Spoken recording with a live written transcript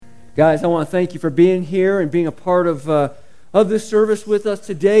Guys, I want to thank you for being here and being a part of this service with us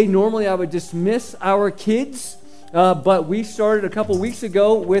today. Normally, I would dismiss our kids, but we started a couple weeks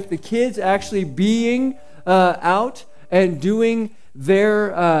ago with the kids actually being out and doing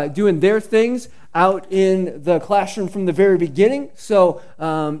their things out in the classroom from the very beginning. So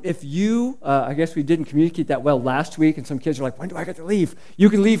if you, I guess we didn't communicate that well last week, and some kids are like, when do I get to leave? You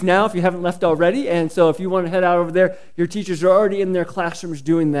can leave now if you haven't left already. And so if you want to head out over there, your teachers are already in their classrooms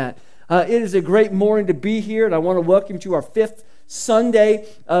doing that. It is a great morning to be here, and I want to welcome you to our 5th Sunday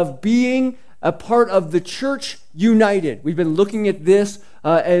of being a part of the Church United. We've been looking at this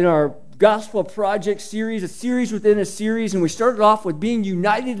in our Gospel Project series, a series within a series, and we started off with being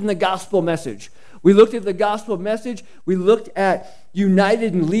united in the gospel message. We looked at the gospel message. We looked at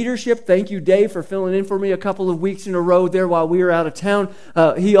united in leadership. Thank you, Dave, for filling in for me a couple of weeks in a row there while we were out of town.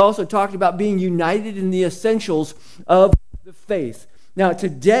 He also talked about being united in the essentials of the faith. Now,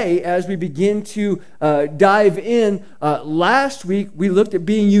 today, as we begin to dive in, last week we looked at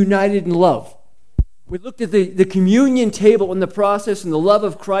being united in love. We looked at the communion table and the process and the love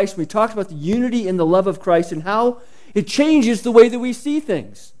of Christ. We talked about the unity in the love of Christ and how it changes the way that we see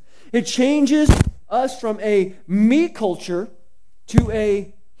things. It changes us from a me culture to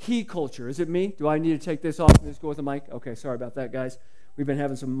a he culture. Is it me? Do I need to take this off and just go with the mic? Okay, sorry about that, guys. We've been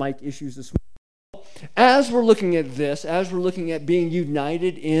having some mic issues this morning. As we're looking at this, as we're looking at being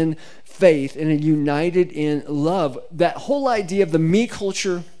united in faith and united in love, that whole idea of the me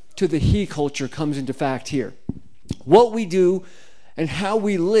culture to the he culture comes into fact here. What we do and how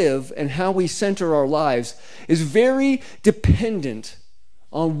we live and how we center our lives is very dependent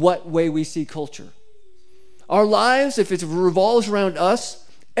on what way we see culture. Our lives, if it revolves around us,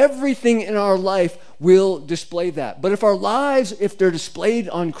 everything in our life will display that. But if our lives, if they're displayed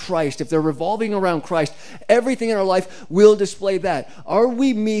on Christ, if they're revolving around Christ, everything in our life will display that. Are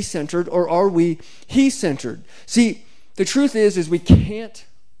we me-centered or are we he-centered? See, the truth is we can't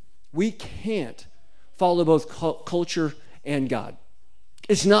follow both culture and God.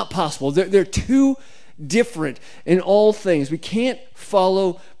 It's not possible. They're too different in all things. We can't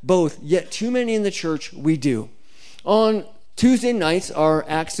follow both, yet too many in the church we do. On Tuesday nights, our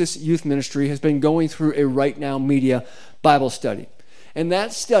Axis Youth Ministry has been going through a Right Now Media Bible study. And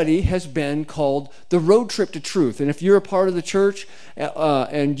that study has been called The Road Trip to Truth. And if you're a part of the church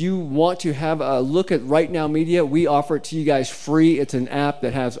and you want to have a look at Right Now Media, we offer it to you guys free. It's an app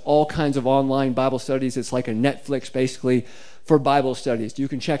that has all kinds of online Bible studies. It's like a Netflix, basically, for Bible studies. You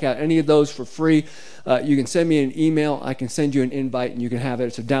can check out any of those for free. You can send me an email. I can send you an invite, and you can have it.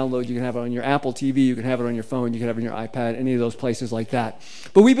 It's a download. You can have it on your Apple TV. You can have it on your phone. You can have it on your iPad, any of those places like that.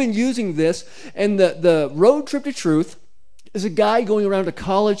 But we've been using this, and the Road Trip to Truth is a guy going around to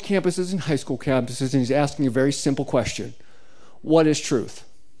college campuses and high school campuses, and he's asking a very simple question. What is truth?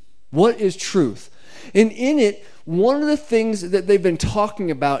 What is truth? And in it, one of the things that they've been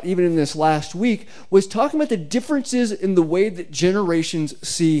talking about, even in this last week, was talking about the differences in the way that generations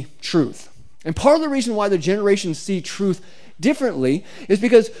see truth. And part of the reason why the generations see truth differently is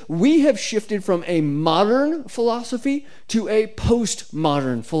because we have shifted from a modern philosophy to a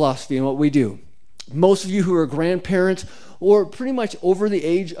postmodern philosophy in what we do. Most of you who are grandparents or pretty much over the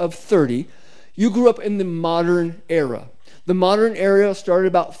age of 30, you grew up in the modern era. The modern era started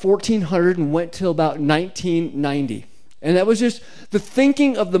about 1400 and went till about 1990. And that was just, the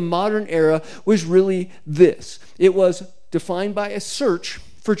thinking of the modern era was really this. It was defined by a search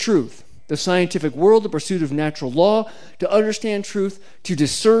for truth. The scientific world, the pursuit of natural law, to understand truth, to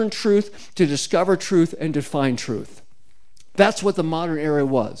discern truth, to discover truth, and define truth. That's what the modern era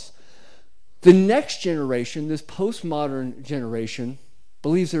was. The next generation, this postmodern generation,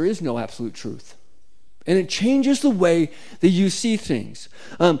 believes there is no absolute truth. And it changes the way that you see things.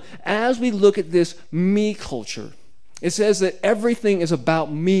 As we look at this me culture, it says that everything is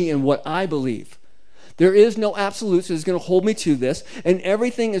about me and what I believe. There is no absolute that is going to hold me to this, and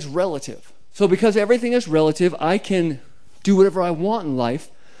everything is relative. So because everything is relative, I can do whatever I want in life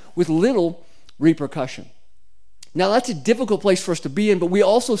with little repercussion. Now, that's a difficult place for us to be in, but we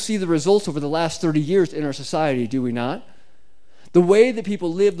also see the results over the last 30 years in our society, do we not? The way that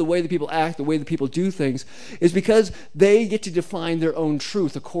people live, the way that people act, the way that people do things is because they get to define their own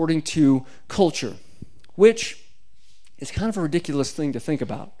truth according to culture, which is kind of a ridiculous thing to think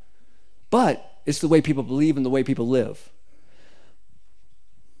about. But it's the way people believe and the way people live.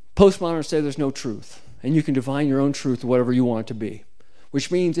 Postmoderns say there's no truth, and you can define your own truth whatever you want it to be,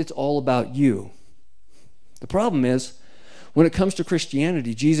 which means it's all about you. The problem is, when it comes to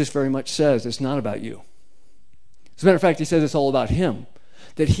Christianity, Jesus very much says it's not about you. As a matter of fact, he says it's all about him,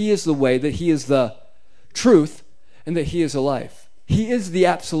 that he is the way, that he is the truth, and that he is the life. He is the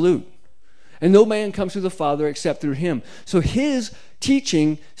absolute. And no man comes to the Father except through him. So his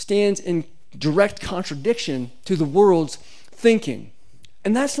teaching stands in direct contradiction to the world's thinking.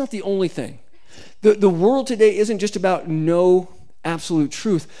 And that's not the only thing. The world today isn't just about no absolute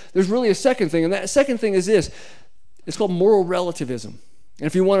truth. There's really a second thing, and that second thing is this. It's called moral relativism. And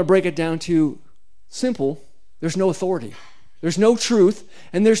if you want to break it down to simple, there's no authority. There's no truth,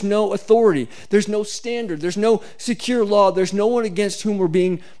 and there's no authority. There's no standard. There's no secure law. There's no one against whom we're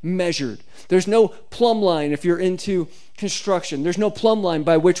being measured. There's no plumb line if you're into construction. There's no plumb line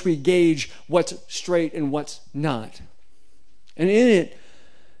by which we gauge what's straight and what's not. And in it,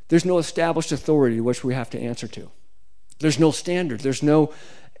 there's no established authority which we have to answer to. There's no standard. There's no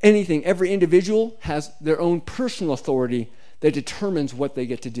anything. Every individual has their own personal authority that determines what they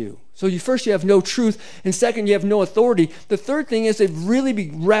get to do. So you have no truth, and second, you have no authority. The third thing is they've really be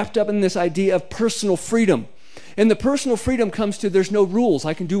wrapped up in this idea of personal freedom. And the personal freedom comes to there's no rules.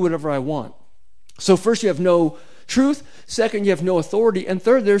 I can do whatever I want. So first you have no truth, second you have no authority, and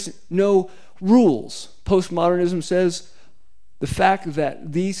third there's no rules. Postmodernism says the fact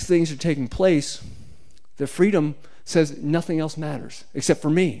that these things are taking place, the freedom says nothing else matters except for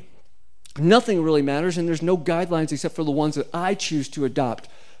me. Nothing really matters, and there's no guidelines except for the ones that I choose to adopt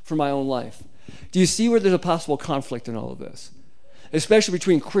for my own life. Do you see where there's a possible conflict in all of this? Especially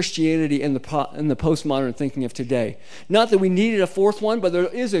between Christianity and the postmodern thinking of today. Not that we needed a fourth one, but there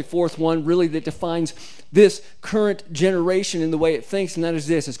is a fourth one really that defines this current generation in the way it thinks, and that is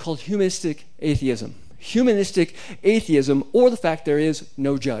this. It's called humanistic atheism. Humanistic atheism, or the fact there is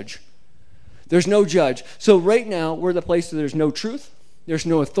no judge. There's no judge. So right now, we're at the place where there's no truth, there's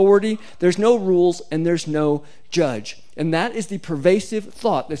no authority, there's no rules, and there's no judge. And that is the pervasive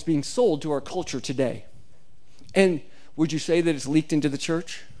thought that's being sold to our culture today. And would you say that it's leaked into the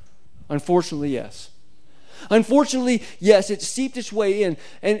church? Unfortunately, yes. Unfortunately, yes, it's seeped its way in.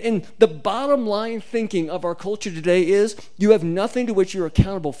 And the bottom line thinking of our culture today is you have nothing to which you're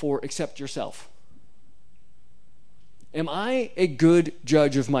accountable for except yourself. Am I a good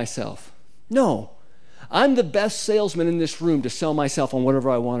judge of myself? No. I'm the best salesman in this room to sell myself on whatever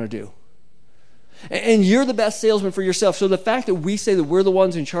I want to do. And you're the best salesman for yourself. So the fact that we say that we're the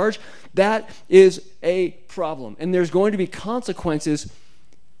ones in charge, that is a problem. And there's going to be consequences,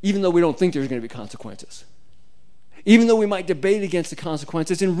 even though we don't think there's going to be consequences. Even though we might debate against the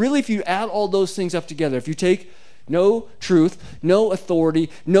consequences. And really, if you add all those things up together, if you take no truth, no authority,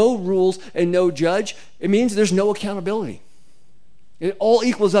 no rules, and no judge, it means there's no accountability. It all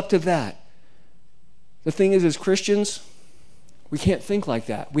equals up to that. The thing is, as Christians, we can't think like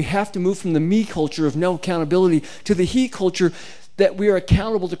that. We have to move from the me culture of no accountability to the he culture that we are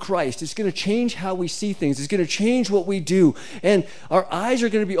accountable to Christ. It's going to change how we see things. It's going to change what we do. And our eyes are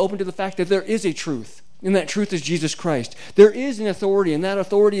going to be open to the fact that there is a truth, and that truth is Jesus Christ. There is an authority, and that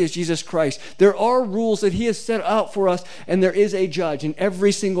authority is Jesus Christ. There are rules that he has set out for us, and there is a judge. And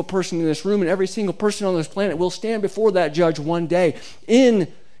every single person in this room and every single person on this planet will stand before that judge one day in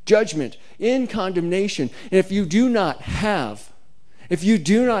judgment, in condemnation. And if you do not have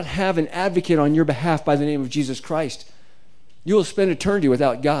an advocate on your behalf by the name of Jesus Christ, you will spend eternity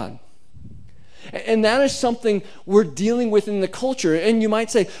without God. And that is something we're dealing with in the culture. And you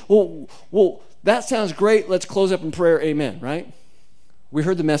might say, well, that sounds great. Let's close up in prayer. Amen, right? We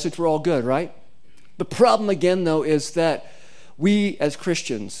heard the message. We're all good, right? The problem again, though, is that we as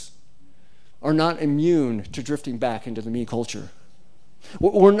Christians are not immune to drifting back into the me culture.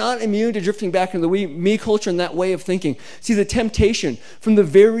 We're not immune to drifting back into the me culture and that way of thinking. See, the temptation from the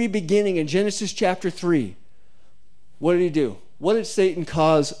very beginning in Genesis chapter 3, what did he do? What did Satan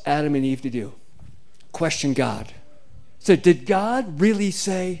cause Adam and Eve to do? Question God. So did God really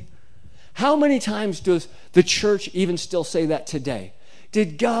say? How many times does the church even still say that today?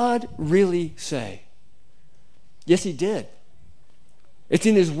 Did God really say? Yes, he did. It's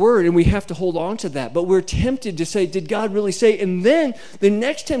in his word, and we have to hold on to that. But we're tempted to say, did God really say? And then the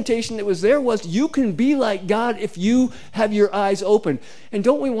next temptation that was there was, you can be like God if you have your eyes open. And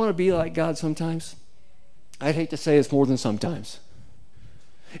don't we want to be like God sometimes? I'd hate to say it's more than sometimes.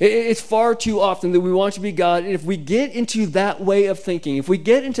 It's far too often that we want to be God. And if we get into that way of thinking, if we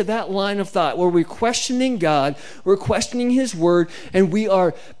get into that line of thought where we're questioning God, we're questioning his word, and we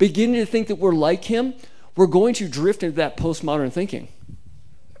are beginning to think that we're like him, we're going to drift into that postmodern thinking.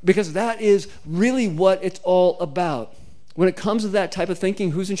 Because that is really what it's all about. When it comes to that type of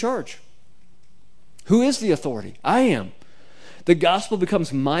thinking, who's in charge? Who is the authority? I am. The gospel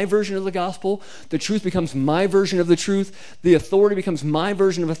becomes my version of the gospel. The truth becomes my version of the truth. The authority becomes my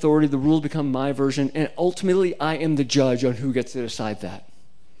version of authority. The rules become my version. And ultimately, I am the judge on who gets to decide that.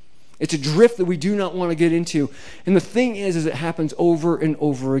 It's a drift that we do not want to get into. And the thing is it happens over and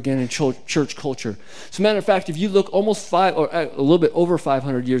over again in church culture. As a matter of fact, if you look a little bit over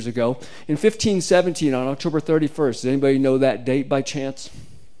 500 years ago, in 1517 on October 31st, does anybody know that date by chance?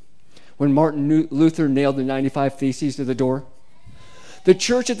 When Martin Luther nailed the 95 Theses to the door? The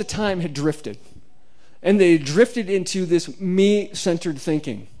church at the time had drifted. And they drifted into this me-centered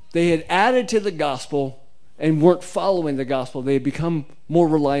thinking. They had added to the gospel and weren't following the gospel. They had become more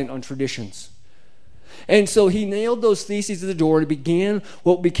reliant on traditions. And so he nailed those theses to the door and began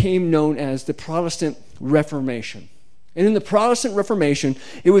what became known as the Protestant Reformation. And in the Protestant Reformation,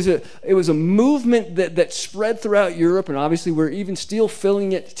 it was a movement that spread throughout Europe, and obviously we're even still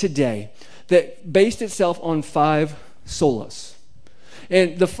feeling it today, that based itself on 5 solas.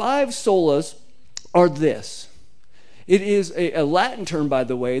 And the 5 solas are this. It is a Latin term, by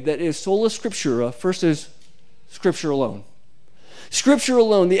the way, that is sola scriptura. First is Scripture alone. Scripture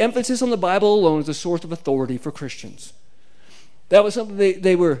alone, the emphasis on the Bible alone is a source of authority for Christians. That was something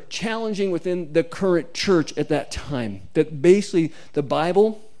they were challenging within the current church at that time. That basically the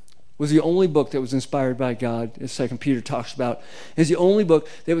Bible was the only book that was inspired by God, as 2 Peter talks about. Is the only book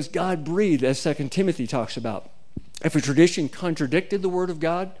that was God-breathed, as 2 Timothy talks about. If a tradition contradicted the Word of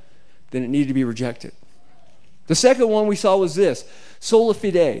God, then it needed to be rejected. The second one we saw was this, sola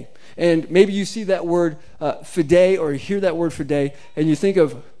fide. And maybe you see that word fide, or you hear that word fide, and you think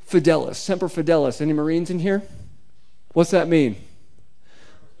of fidelis, semper fidelis. Any Marines in here? What's that mean?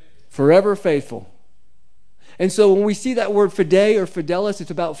 Forever faithful. And so when we see that word fide or fidelis,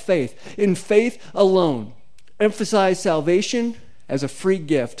 it's about faith. In faith alone, emphasize salvation as a free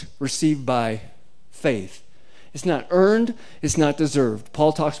gift received by faith. It's not earned, it's not deserved.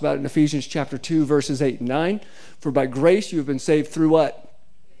 Paul talks about it in Ephesians chapter 2, verses 8 and 9. For by grace you have been saved through what?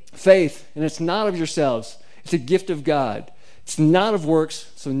 Faith. And it's not of yourselves. It's a gift of God. It's not of works,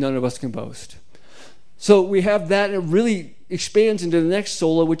 so none of us can boast. So we have that, and it really expands into the next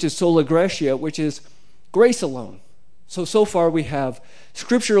sola, which is sola gratia, which is grace alone. So far we have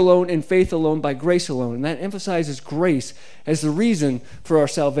Scripture alone and faith alone by grace alone. And that emphasizes grace as the reason for our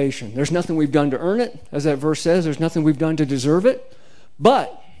salvation. There's nothing we've done to earn it. As that verse says, there's nothing we've done to deserve it.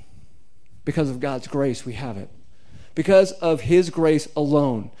 But because of God's grace, we have it. Because of His grace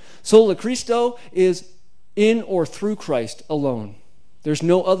alone. Sola Christo is in or through Christ alone. There's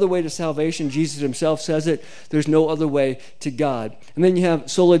no other way to salvation. Jesus Himself says it. There's no other way to God. And then you have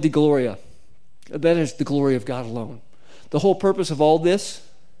sola Deo gloria. That is the glory of God alone. The whole purpose of all this,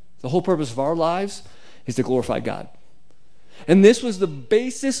 the whole purpose of our lives, is to glorify God. And this was the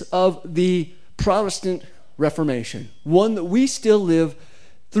basis of the Protestant Reformation, one that we still live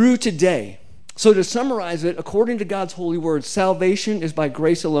through today. So to summarize it, according to God's holy word, salvation is by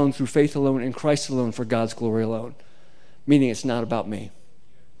grace alone, through faith alone, in Christ alone, for God's glory alone. Meaning it's not about me.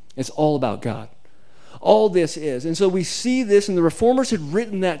 It's all about God. All this is. And so we see this, and the Reformers had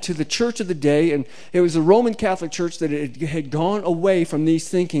written that to the church of the day, and it was the Roman Catholic Church that had gone away from these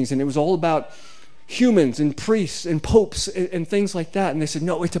thinkings, and it was all about humans and priests and popes and things like that. And they said,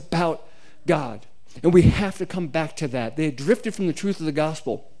 no, it's about God. And we have to come back to that. They had drifted from the truth of the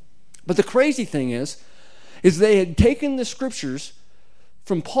gospel. But the crazy thing is they had taken the scriptures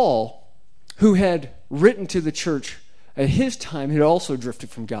from Paul, who had written to the church at his time, had also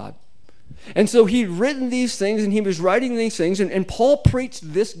drifted from God. And so he'd written these things, and he was writing these things, and Paul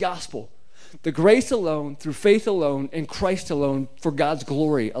preached this gospel, the grace alone, through faith alone, and Christ alone, for God's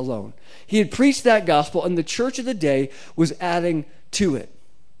glory alone. He had preached that gospel, and the church of the day was adding to it.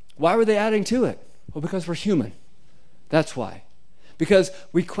 Why were they adding to it? Well, because we're human. That's why. Because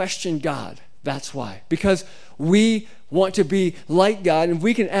we question God. That's why. Because we want to be like God, and if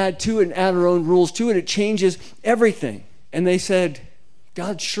we can add to it and add our own rules to it, it changes everything. And they said,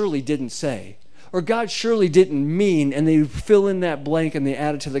 God surely didn't say, or God surely didn't mean, and they fill in that blank and they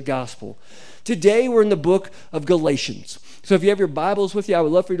add it to the gospel. Today we're in the book of Galatians. So if you have your Bibles with you, I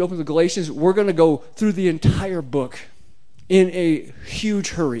would love for you to open the Galatians. We're going to go through the entire book in a huge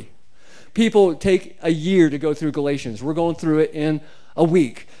hurry. People take a year to go through Galatians. We're going through it in a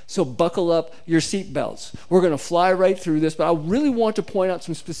week. So buckle up your seatbelts. We're going to fly right through this, but I really want to point out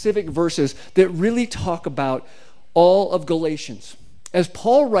some specific verses that really talk about all of Galatians. As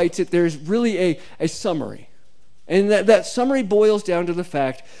Paul writes it, there's really a summary. And that summary boils down to the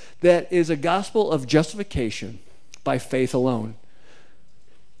fact that it is a gospel of justification by faith alone.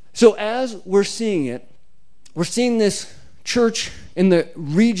 So as we're seeing it, we're seeing this church in the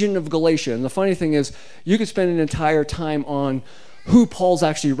region of Galatia. And the funny thing is, you could spend an entire time on who Paul's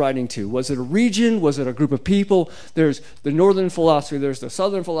actually writing to. Was it a region? Was it a group of people? There's the northern philosophy, there's the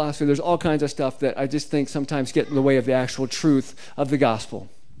southern philosophy, there's all kinds of stuff that I just think sometimes get in the way of the actual truth of the gospel.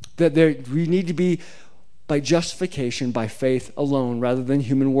 We need to be by justification by faith alone rather than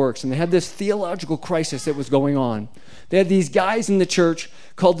human works. And they had this theological crisis that was going on. They had these guys in the church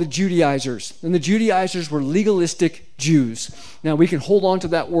called the Judaizers. And the Judaizers were legalistic Jews. Now, we can hold on to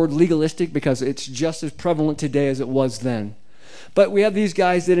that word legalistic because it's just as prevalent today as it was then. But we have these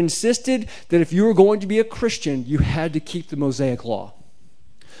guys that insisted that if you were going to be a Christian, you had to keep the Mosaic law.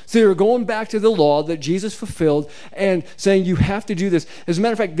 So they were going back to the law that Jesus fulfilled and saying you have to do this. As a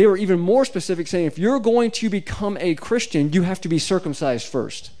matter of fact, they were even more specific, saying if you're going to become a Christian, you have to be circumcised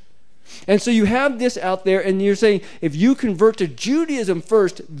first. And so you have this out there, and you're saying if you convert to Judaism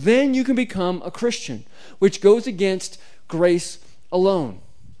first, then you can become a Christian, which goes against grace alone.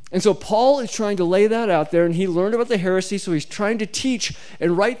 And so Paul is trying to lay that out there, and he learned about the heresy, so he's trying to teach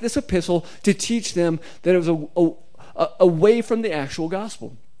and write this epistle to teach them that it was away from the actual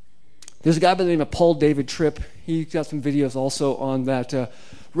gospel. There's a guy by the name of Paul David Tripp. He's got some videos also on that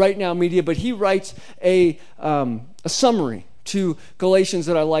Right Now Media, but he writes a summary to Galatians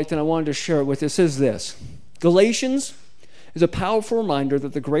that I liked, and I wanted to share it with you. It says this: Galatians is a powerful reminder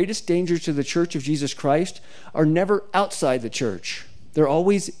that the greatest dangers to the church of Jesus Christ are never outside the church. They're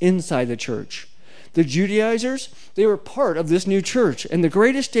always inside the church. The Judaizers, they were part of this new church, and the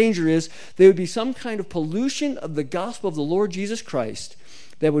greatest danger is there would be some kind of pollution of the gospel of the Lord Jesus Christ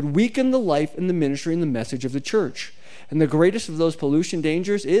that would weaken the life and the ministry and the message of the church. And the greatest of those pollution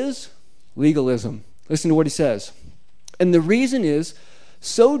dangers is legalism. Listen to what he says. And the reason is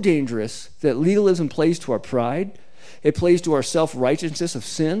so dangerous that legalism plays to our pride, it plays to our self-righteousness of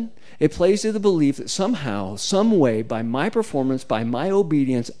sin, it plays to the belief that somehow, some way, by my performance, by my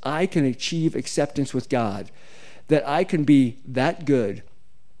obedience, I can achieve acceptance with God, that I can be that good,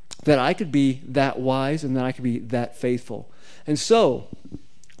 that I could be that wise, and that I could be that faithful. And so,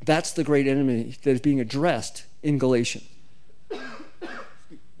 that's the great enemy that is being addressed in Galatians.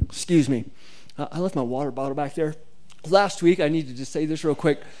 Excuse me. I left my water bottle back there. Last week, I need to just say this real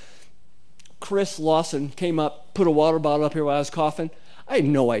quick. Chris Lawson came up, put a water bottle up here while I was coughing. I had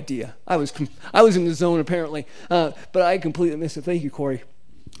no idea. I was in the zone apparently, but I completely missed it. Thank you, Corey.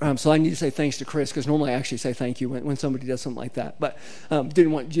 So I need to say thanks to Chris, because normally I actually say thank you when somebody does something like that. But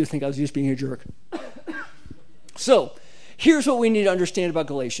didn't want you to think I was just being a jerk. So here's what we need to understand about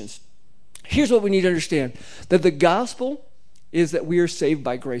Galatians. Here's what we need to understand. That the gospel is that we are saved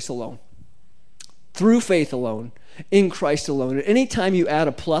by grace alone, through faith alone, in Christ alone. And anytime you add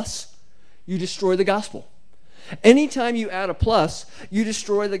a plus, you destroy the gospel. Anytime you add a plus, you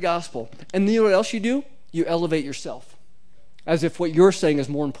destroy the gospel. And you know what else you do? You elevate yourself, as if what you're saying is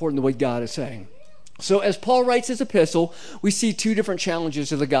more important than what God is saying. So as Paul writes his epistle, we see two different challenges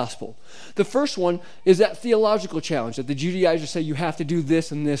to the gospel. The first one is that theological challenge that the Judaizers say you have to do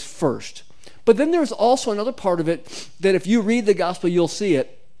this and this first. But then there's also another part of it that if you read the gospel, you'll see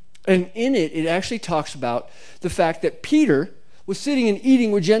it. And in it, it actually talks about the fact that Peter was sitting and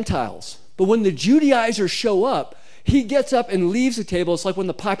eating with Gentiles. But when the Judaizers show up, he gets up and leaves the table. It's like when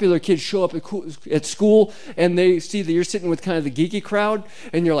the popular kids show up at school and they see that you're sitting with kind of the geeky crowd,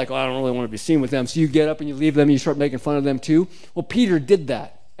 and you're like, oh, I don't really want to be seen with them. So you get up and you leave them and you start making fun of them too. Well, Peter did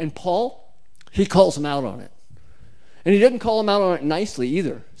that. And Paul, he calls him out on it. And he doesn't call him out on it nicely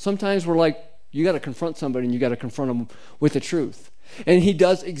either. Sometimes we're like, you got to confront somebody and you got to confront them with the truth. And he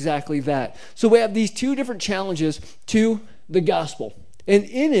does exactly that. So we have these two different challenges to the gospel. And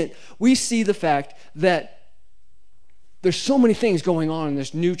in it, we see the fact that there's so many things going on in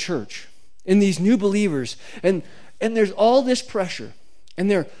this new church, in these new believers. And there's all this pressure. And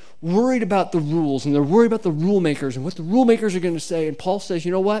they're worried about the rules, and they're worried about the rule makers and what the rule makers are going to say. And Paul says,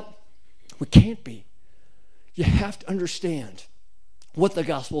 you know what? We can't be. You have to understand what the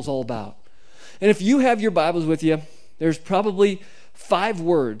gospel is all about. And if you have your Bibles with you, there's probably 5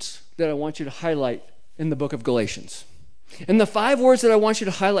 words that I want you to highlight in the book of Galatians. And the 5 words that I want you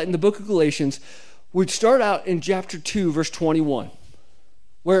to highlight in the book of Galatians would start out in chapter 2, verse 21,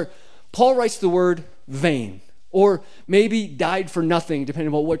 where Paul writes the word vain, or maybe died for nothing,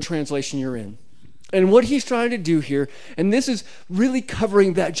 depending on what translation you're in. And what he's trying to do here, and this is really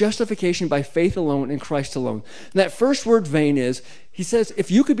covering that justification by faith alone in Christ alone. And that first word, vain, is, he says, if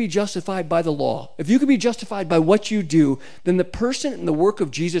you could be justified by the law, if you could be justified by what you do, then the person and the work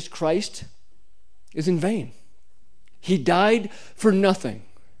of Jesus Christ is in vain. He died for nothing.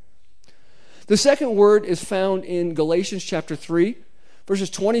 The second word is found in Galatians chapter 3, verses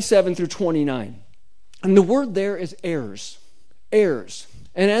 27 through 29. And the word there is heirs. Heirs.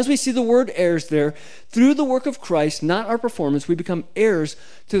 And as we see the word heirs there, through the work of Christ, not our performance, we become heirs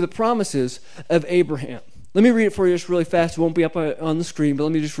to the promises of Abraham. Let me read it for you just really fast. It won't be up on the screen, but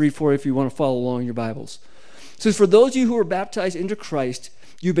let me just read for you if you want to follow along in your Bibles. It says, for those of you who are baptized into Christ,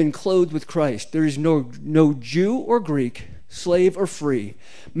 you've been clothed with Christ. There is no Jew or Greek, slave or free,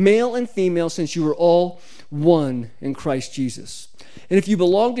 male and female, since you are all one in Christ Jesus. And if you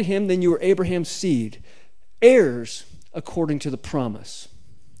belong to him, then you are Abraham's seed, heirs according to the promise.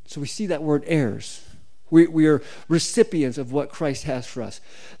 So we see that word heirs. We are recipients of what Christ has for us.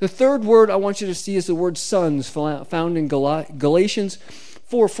 The third word I want you to see is the word sons, found in Galatians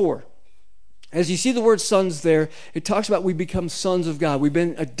 4:4. As you see the word sons there, it talks about we become sons of God. We've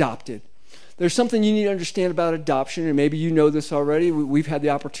been adopted. There's something you need to understand about adoption, and maybe you know this already. We've had the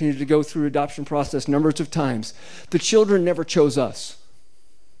opportunity to go through adoption process numbers of times. The children never chose us.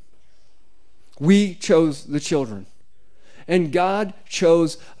 We chose the children. And God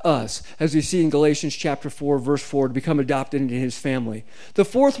chose us, as we see in Galatians chapter 4, verse 4, to become adopted into his family. The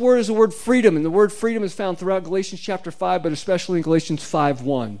fourth word is the word freedom, and the word freedom is found throughout Galatians chapter 5, but especially in Galatians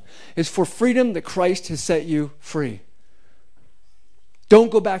 5:1. It's for freedom that Christ has set you free.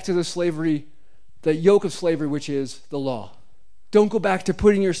 Don't go back to the yoke of slavery, which is the law. Don't go back to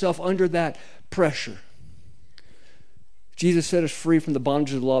putting yourself under that pressure. Jesus set us free from the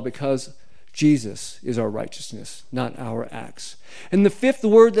bondage of the law because Jesus is our righteousness, not our acts. And the fifth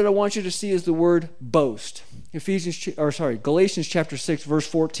word that I want you to see is the word boast. Galatians chapter 6, verse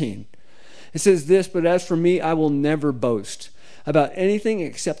 14. It says this, "But as for me, I will never boast about anything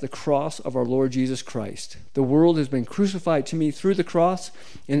except the cross of our Lord Jesus Christ. The world has been crucified to me through the cross,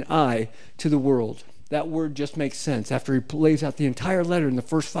 and I to the world." That word just makes sense after he lays out the entire letter in the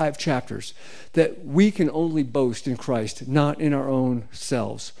first 5 chapters, that we can only boast in Christ, not in our own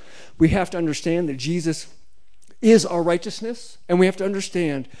selves. We have to understand that Jesus is our righteousness, and we have to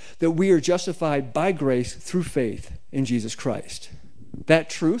understand that we are justified by grace through faith in Jesus Christ. That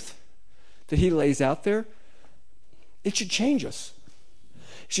truth that he lays out there, it should change us.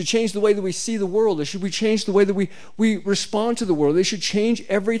 It should change the way that we see the world. It should change the way that we respond to the world. It should change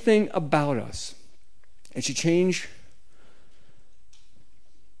everything about us. It should change,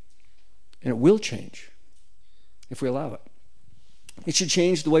 and it will change if we allow it. It should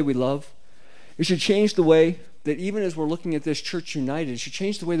change the way we love. It should change the way that even as we're looking at this church united, it should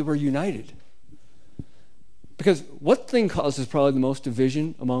change the way that we're united. Because what thing causes probably the most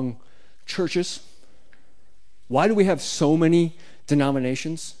division among churches? Why do we have so many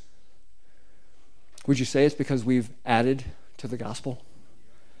denominations? Would you say it's because we've added to the gospel?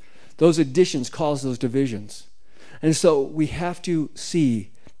 Those additions cause those divisions. And so we have to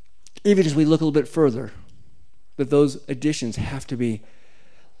see, even as we look a little bit further, that those additions have to be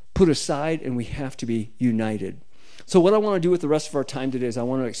put aside and we have to be united. So what I want to do with the rest of our time today is I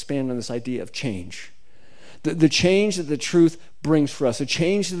want to expand on this idea of change. The change that the truth brings for us, the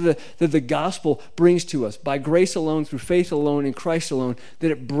change that the gospel brings to us by grace alone, through faith alone, in Christ alone,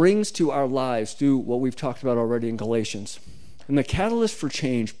 that it brings to our lives through what we've talked about already in Galatians. And the catalyst for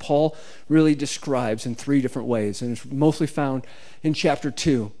change, Paul really describes in 3 different ways, and it's mostly found in chapter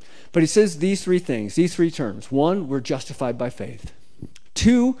 2. But he says these 3 things, these 3 terms. 1, we're justified by faith.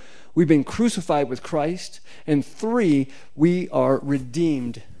 2, we've been crucified with Christ. And 3, we are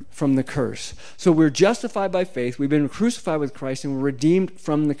redeemed from the curse. So we're justified by faith, we've been crucified with Christ, and we're redeemed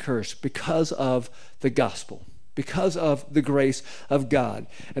from the curse because of the gospel, because of the grace of God.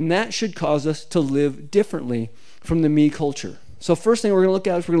 And that should cause us to live differently from the me culture. So first thing we're going to look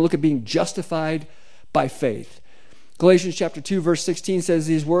at is we're going to look at being justified by faith. Galatians chapter 2, verse 16 says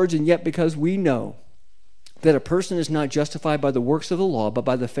these words, "And yet because we know that a person is not justified by the works of the law, but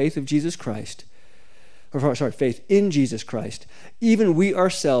by the faith of Jesus Christ, faith in Jesus Christ, even we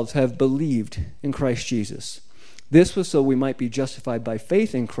ourselves have believed in Christ Jesus. This was so we might be justified by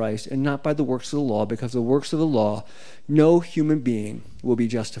faith in Christ and not by the works of the law, because the works of the law, no human being will be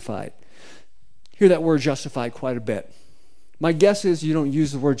justified." Hear that word justified quite a bit. My guess is you don't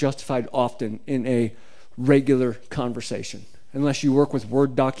use the word justified often in a regular conversation. Unless you work with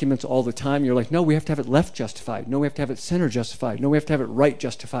Word documents all the time, you're like, no, we have to have it left justified. No, we have to have it center justified. No, we have to have it right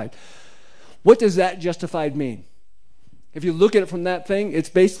justified. What does that justified mean? If you look at it from that thing, it's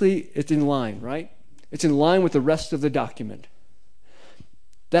in line, right? It's in line with the rest of the document.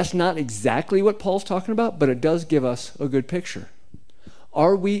 That's not exactly what Paul's talking about, but it does give us a good picture.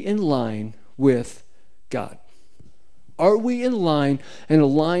 Are we in line with God? Are we in line and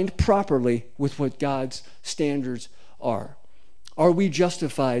aligned properly with what God's standards are? Are we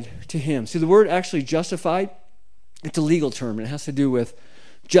justified to him? See, the word actually justified, it's a legal term, and it has to do with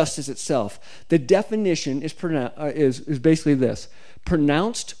justice itself. The definition is basically this: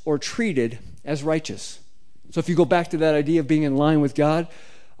 pronounced or treated as righteous. So if you go back to that idea of being in line with God,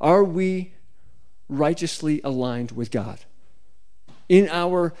 are we righteously aligned with God in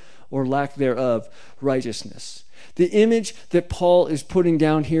our, or lack thereof, righteousness? The image that Paul is putting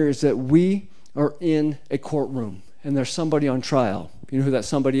down here is that we are in a courtroom and there's somebody on trial. You know who that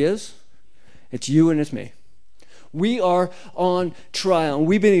somebody is? It's you and it's me. We are on trial and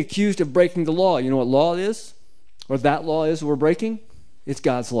we've been accused of breaking the law. You know what law is? Or that law is we're breaking? It's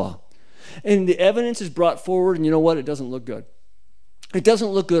God's law. And the evidence is brought forward, and you know what? It doesn't look good. It doesn't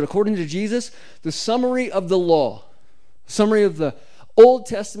look good. According to Jesus, the summary of the law, summary of the Old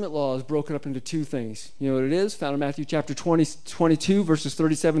Testament law is broken up into two things. You know what it is? Found in Matthew chapter 22, verses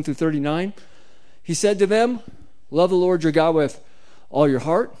 37 through 39. He said to them, love the Lord your God with all your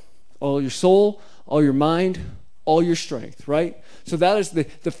heart, all your soul, all your mind, all your strength, right? So that is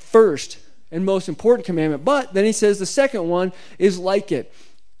the first and most important commandment. But then he says the second one is like it,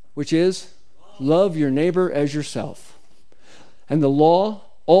 which is love your neighbor as yourself. And the law,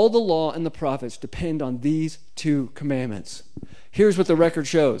 all the law and the prophets depend on these two commandments. Here's what the record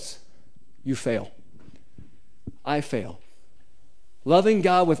shows. You fail. I fail. Loving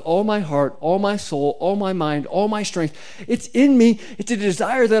God with all my heart, all my soul, all my mind, all my strength. It's in me. It's a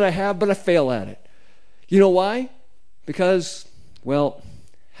desire that I have, but I fail at it. You know why? Because, well,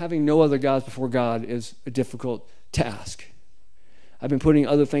 having no other gods before God is a difficult task. I've been putting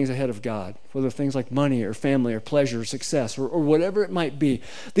other things ahead of God, whether things like money or family or pleasure or success or whatever it might be.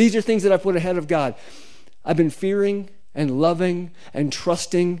 These are things that I put ahead of God. I've been fearing and loving and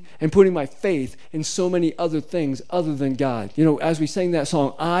trusting and putting my faith in so many other things other than God. You know, as we sang that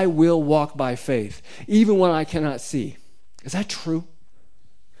song, I will walk by faith, even when I cannot see. Is that true?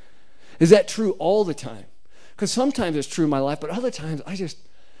 Is that true all the time? Because sometimes it's true in my life, but other times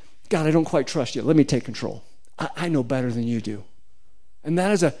God, I don't quite trust you. Let me take control. I know better than you do. And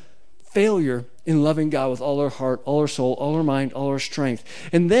that is a failure in loving God with all our heart, all our soul, all our mind, all our strength.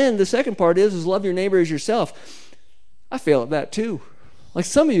 And then the second part is love your neighbor as yourself. I fail at that too. Like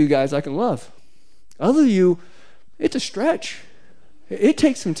some of you guys I can love. Other of you, it's a stretch. It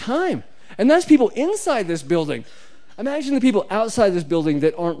takes some time. And that's people inside this building. Imagine the people outside this building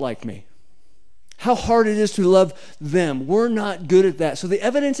that aren't like me. How hard it is to love them. We're not good at that. So the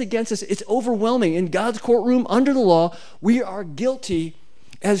evidence against us, it's overwhelming. In God's courtroom, under the law, we are guilty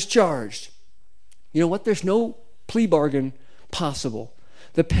as charged. You know what? There's no plea bargain possible.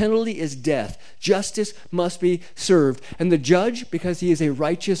 The penalty is death. Justice must be served. And the judge, because he is a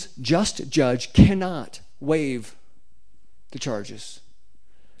righteous, just judge, cannot waive the charges.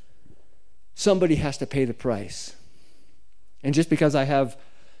 Somebody has to pay the price. And just because I have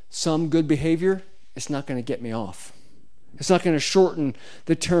some good behavior, it's not going to get me off. It's not going to shorten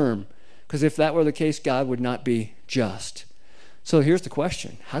the term, because if that were the case, God would not be just. So here's the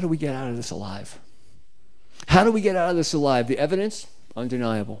question. How do we get out of this alive? How do we get out of this alive? The evidence,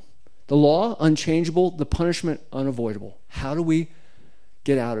 undeniable. The law, unchangeable. The punishment, unavoidable. How do we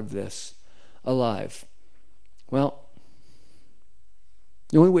get out of this alive? Well,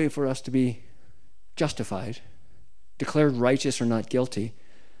 the only way for us to be justified, declared righteous or not guilty,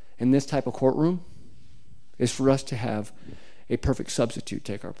 in this type of courtroom is for us to have a perfect substitute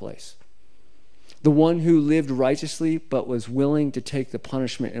take our place. The one who lived righteously but was willing to take the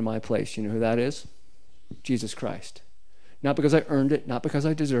punishment in my place. You know who that is? Jesus Christ. Not because I earned it, not because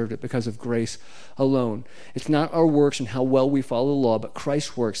I deserved it, because of grace alone. It's not our works and how well we follow the law, but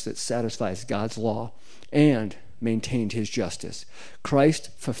Christ's works that satisfies God's law and maintained his justice. Christ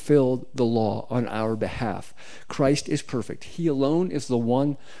fulfilled the law on our behalf. Christ is perfect. He alone is the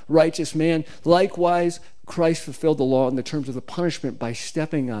one righteous man. Likewise, Christ fulfilled the law in the terms of the punishment by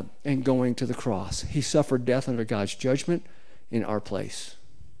stepping up and going to the cross. He suffered death under God's judgment in our place.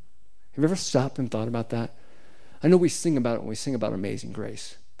 Have you ever stopped and thought about that? I know we sing about it when we sing about amazing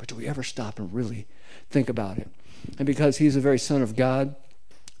grace, but do we ever stop and really think about it? And because he's the very Son of God,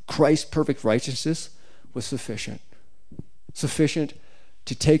 Christ's perfect righteousness was sufficient. Sufficient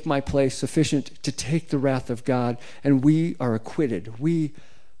to take my place, sufficient to take the wrath of God, and we are acquitted. We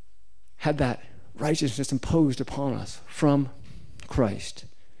had that righteousness imposed upon us from Christ.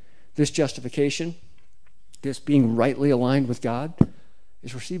 This justification, this being rightly aligned with God,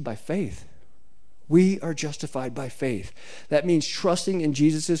 is received by faith. We are justified by faith. That means trusting in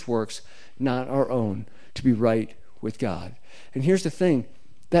Jesus' works, not our own, to be right with God. And here's the thing,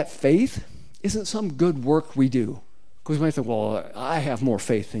 that faith isn't some good work we do. Because we might think, well, I have more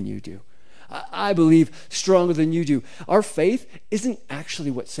faith than you do. I believe stronger than you do. Our faith isn't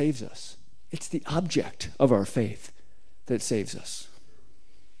actually what saves us. It's the object of our faith that saves us.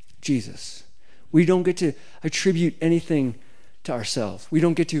 Jesus. We don't get to attribute anything to ourselves. We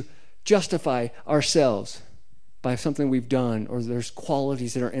don't get to justify ourselves by something we've done or there's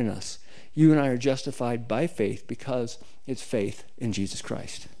qualities that are in us. You and I are justified by faith because it's faith in Jesus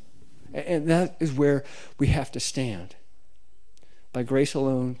Christ. And that is where we have to stand. By grace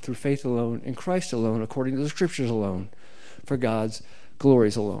alone, through faith alone, in Christ alone, according to the Scriptures alone, for God's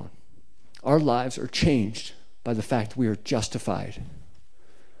glories alone. Our lives are changed by the fact we are justified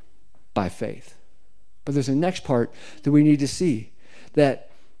by faith. But there's a next part that we need to see, that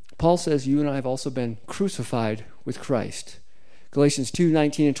Paul says you and I have also been crucified with Christ. Galatians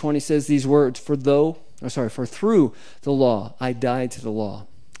 2:19 and 20 says these words, for through the law I died to the law,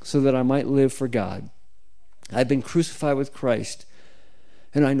 so that I might live for God. I've been crucified with Christ,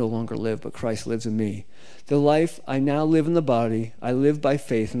 and I no longer live, but Christ lives in me. The life I now live in the body, I live by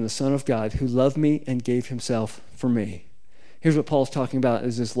faith in the Son of God, who loved me and gave himself for me. Here's what Paul's talking about,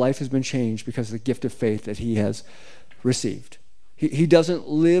 is his life has been changed because of the gift of faith that he has received. He doesn't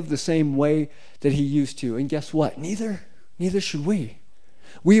live the same way that he used to. And guess what? Neither should we.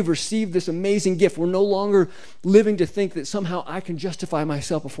 We have received this amazing gift. We're no longer living to think that somehow I can justify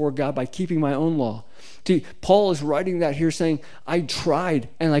myself before God by keeping my own law. See, Paul is writing that here saying, I tried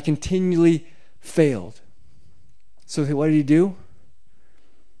and I continually failed. So what did he do?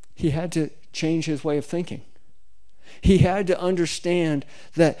 He had to change his way of thinking. He had to understand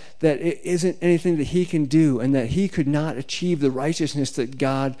that it isn't anything that he can do and that he could not achieve the righteousness that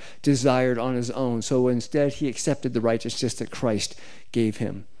God desired on his own. So instead, he accepted the righteousness that Christ gave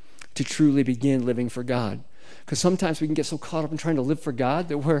him to truly begin living for God. Because sometimes we can get so caught up in trying to live for God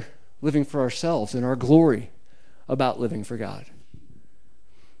that we're living for ourselves and our glory about living for God.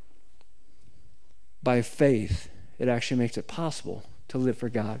 By faith, it actually makes it possible to live for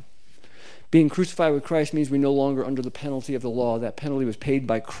God. Being crucified with Christ means we're no longer under the penalty of the law. That penalty was paid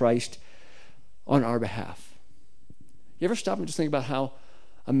by Christ on our behalf. You ever stop and just think about how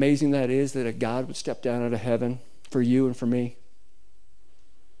amazing that is, that a God would step down out of heaven for you and for me?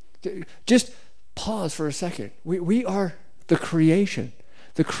 Just pause for a second. We are the creation.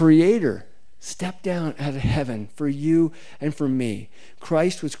 The Creator stepped down out of heaven for you and for me.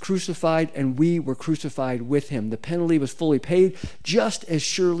 Christ was crucified and we were crucified with him. The penalty was fully paid just as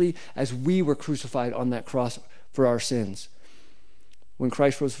surely as we were crucified on that cross for our sins. When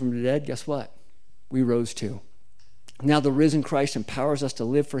Christ rose from the dead, guess what? We rose too. Now the risen Christ empowers us to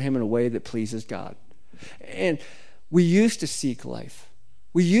live for him in a way that pleases God. And we used to seek life.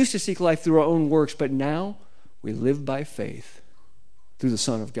 We used to seek life through our own works, but now we live by faith through the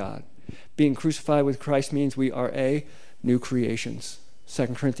Son of God. Being crucified with Christ means we are new creations.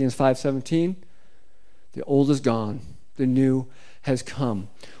 2 Corinthians 5:17, the old is gone, the new has come.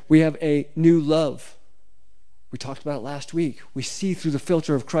 We have a new love. We talked about it last week. We see through the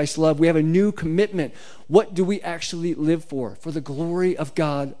filter of Christ's love. We have a new commitment. What do we actually live for? For the glory of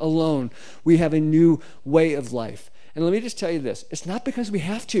God alone. We have a new way of life. And let me just tell you this. It's not because we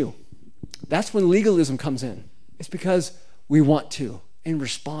have to. That's when legalism comes in. It's because we want to, in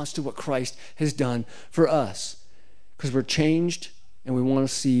response to what Christ has done for us. Because we're changed and we want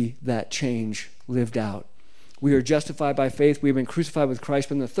to see that change lived out. We are justified by faith. We have been crucified with Christ.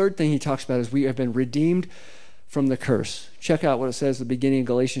 But the third thing he talks about is we have been redeemed from the curse. Check out what it says at the beginning of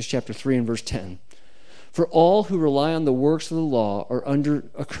Galatians chapter 3 and verse 10. For all who rely on the works of the law are under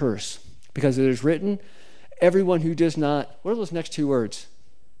a curse, because it is written, everyone who does not, what are those next two words?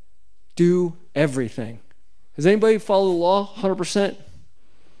 Do everything. Does anybody follow the law 100%?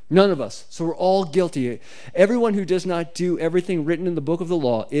 None of us. So we're all guilty. Everyone who does not do everything written in the book of the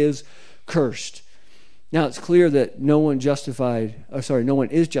law is cursed. Now it's clear that no one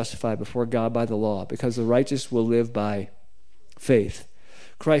is justified before God by the law, because the righteous will live by faith.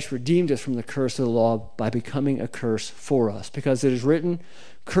 Christ redeemed us from the curse of the law by becoming a curse for us, because it is written,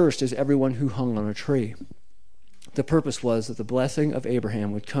 cursed is everyone who hung on a tree. The purpose was that the blessing of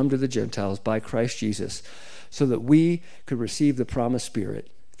Abraham would come to the Gentiles by Christ Jesus, so that we could receive the promised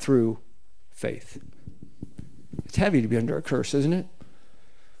Spirit through faith. It's heavy to be under a curse, isn't it?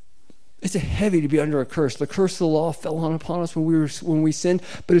 It's heavy to be under a curse. The curse of the law fell upon us when we sinned,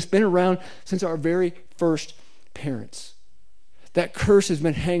 but it's been around since our very first parents. That curse has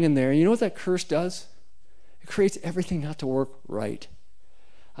been hanging there. And you know what that curse does? It creates everything not to work right.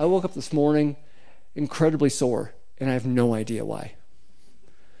 I woke up this morning incredibly sore, and I have no idea why.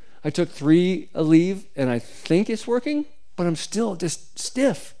 I took 3 Aleve, and I think it's working, but I'm still just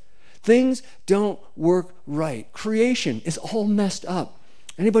stiff. Things don't work right. Creation is all messed up.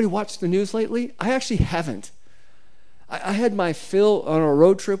 Anybody watched the news lately? I actually haven't. I had my fill on a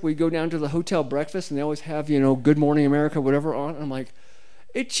road trip. We go down to the hotel breakfast, and they always have, Good Morning America, whatever on. And I'm like,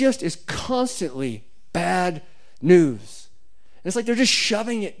 it just is constantly bad news. And it's like they're just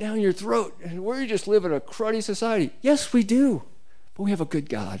shoving it down your throat. And we just live in a cruddy society. Yes, we do. But we have a good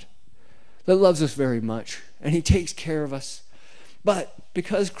God that loves us very much, and he takes care of us. But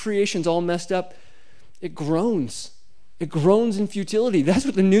because creation's all messed up, it groans. It groans in futility. That's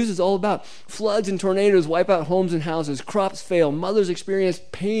what the news is all about. Floods and tornadoes wipe out homes and houses. Crops fail. Mothers experience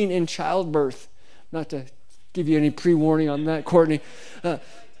pain in childbirth. Not to give you any pre-warning on that, Courtney.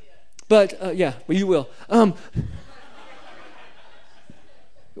 But you will.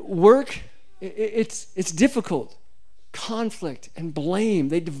 Work, it's difficult. Conflict and blame,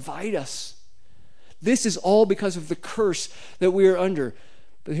 they divide us. This is all because of the curse that we are under.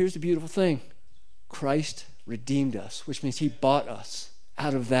 But here's the beautiful thing. Christ redeemed us, which means he bought us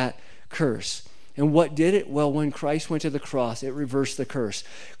out of that curse. And what did it? Well, when Christ went to the cross, it reversed the curse.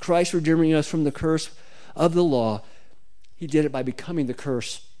 Christ redeeming us from the curse of the law, he did it by becoming the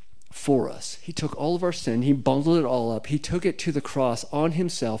curse for us. He took all of our sin, he bundled it all up, he took it to the cross on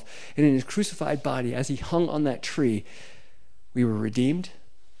himself, and in his crucified body, as he hung on that tree, we were redeemed,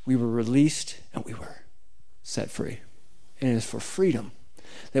 we were released, and we were set free. And it is for freedom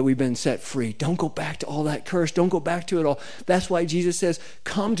that we've been set free. Don't go back to all that curse. Don't go back to it all. That's why Jesus says,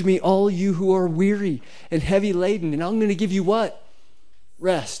 come to me, all you who are weary and heavy laden, and I'm going to give you what?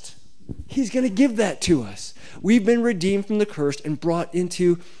 Rest. He's going to give that to us. We've been redeemed from the curse and brought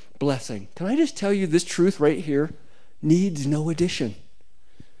into blessing. Can I just tell you this truth right here needs no addition.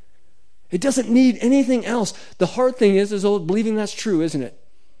 It doesn't need anything else. The hard thing is believing that's true, isn't it?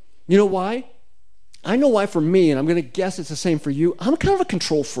 You know why? I know why for me, and I'm going to guess it's the same for you. I'm kind of a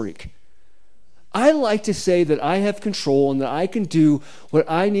control freak. I like to say that I have control and that I can do what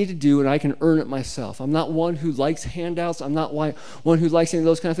I need to do and I can earn it myself. I'm not one who likes handouts. I'm not one who likes any of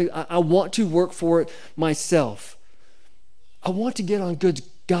those kind of things. I want to work for it myself. I want to get on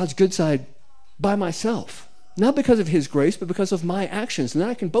God's good side by myself. Not because of his grace, but because of my actions. And then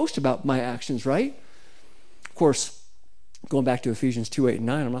I can boast about my actions, right? Of course, going back to Ephesians 2:8 and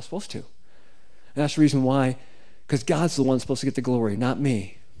 9, I'm not supposed to. And that's the reason why, because God's the one supposed to get the glory, not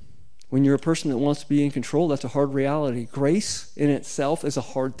me. When you're a person that wants to be in control, that's a hard reality. Grace in itself is a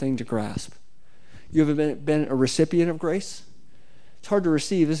hard thing to grasp. You ever been a recipient of grace? It's hard to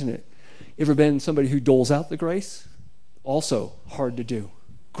receive, isn't it? You ever been somebody who doles out the grace? Also hard to do.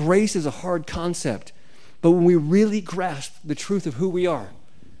 Grace is a hard concept. But when we really grasp the truth of who we are,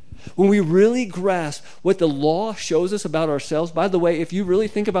 when we really grasp what the law shows us about ourselves, by the way, if you really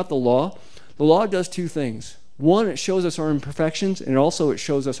think about the law does two things. One, it shows us our imperfections, and also it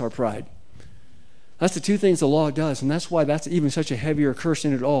shows us our pride. That's the two things the law does, and that's why that's even such a heavier curse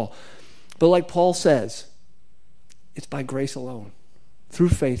in it all. But like Paul says, it's by grace alone, through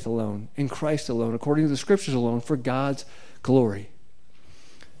faith alone, in Christ alone, according to the scriptures alone, for God's glory.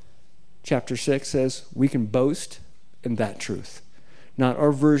 Chapter 6 says we can boast in that truth, not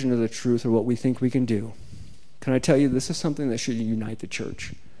our version of the truth or what we think we can do. Can I tell you, this is something that should unite the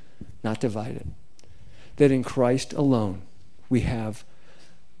church, not divide it. That in Christ alone, we have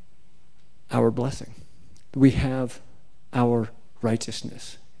our blessing. We have our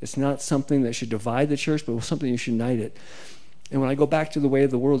righteousness. It's not something that should divide the church, but something that should unite it. And when I go back to the way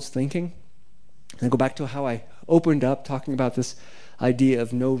the world's thinking, and I go back to how I opened up talking about this idea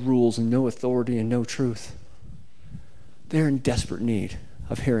of no rules and no authority and no truth, they're in desperate need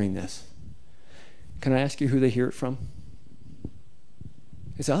of hearing this. Can I ask you who they hear it from?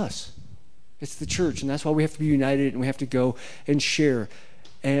 It's us. It's the church, and that's why we have to be united and we have to go and share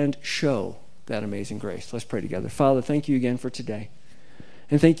and show that amazing grace. Let's pray together. Father, thank you again for today.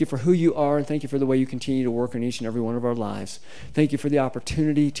 And thank you for who you are, and thank you for the way you continue to work in each and every one of our lives. Thank you for the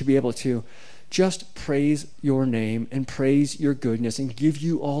opportunity to be able to just praise your name and praise your goodness and give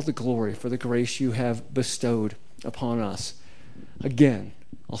you all the glory for the grace you have bestowed upon us. Again,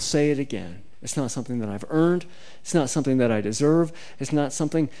 I'll say it again. It's not something that I've earned. It's not something that I deserve. It's not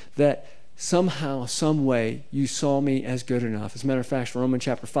something that somehow, some way, you saw me as good enough. As a matter of fact, Romans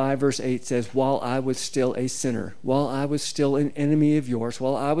chapter 5, verse 8 says, while I was still a sinner, while I was still an enemy of yours,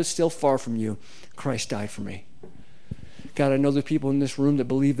 while I was still far from you, Christ died for me. God, I know there's people in this room that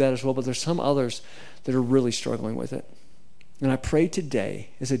believe that as well, but there's some others that are really struggling with it. And I pray today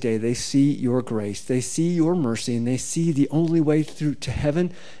is a day they see your grace, they see your mercy, and they see the only way through to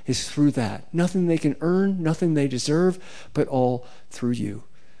heaven is through that. Nothing they can earn, nothing they deserve, but all through you.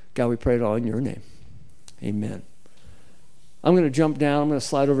 God, we pray it all in your name. Amen. I'm going to jump down. I'm going to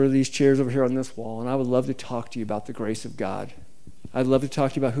slide over to these chairs over here on this wall, and I would love to talk to you about the grace of God. I'd love to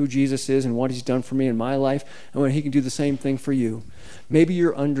talk to you about who Jesus is and what he's done for me in my life and when he can do the same thing for you. Maybe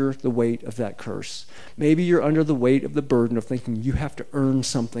you're under the weight of that curse. Maybe you're under the weight of the burden of thinking you have to earn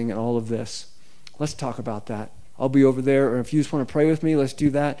something in all of this. Let's talk about that. I'll be over there, or if you just want to pray with me, let's do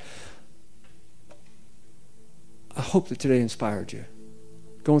that. I hope that today inspired you.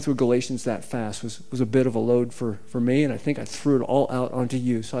 going through Galatians that fast was a bit of a load for me, and I think I threw it all out onto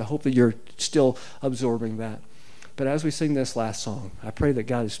you. So I hope that you're still absorbing that. But as we sing this last song, I pray that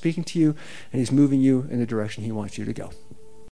God is speaking to you and he's moving you in the direction he wants you to go.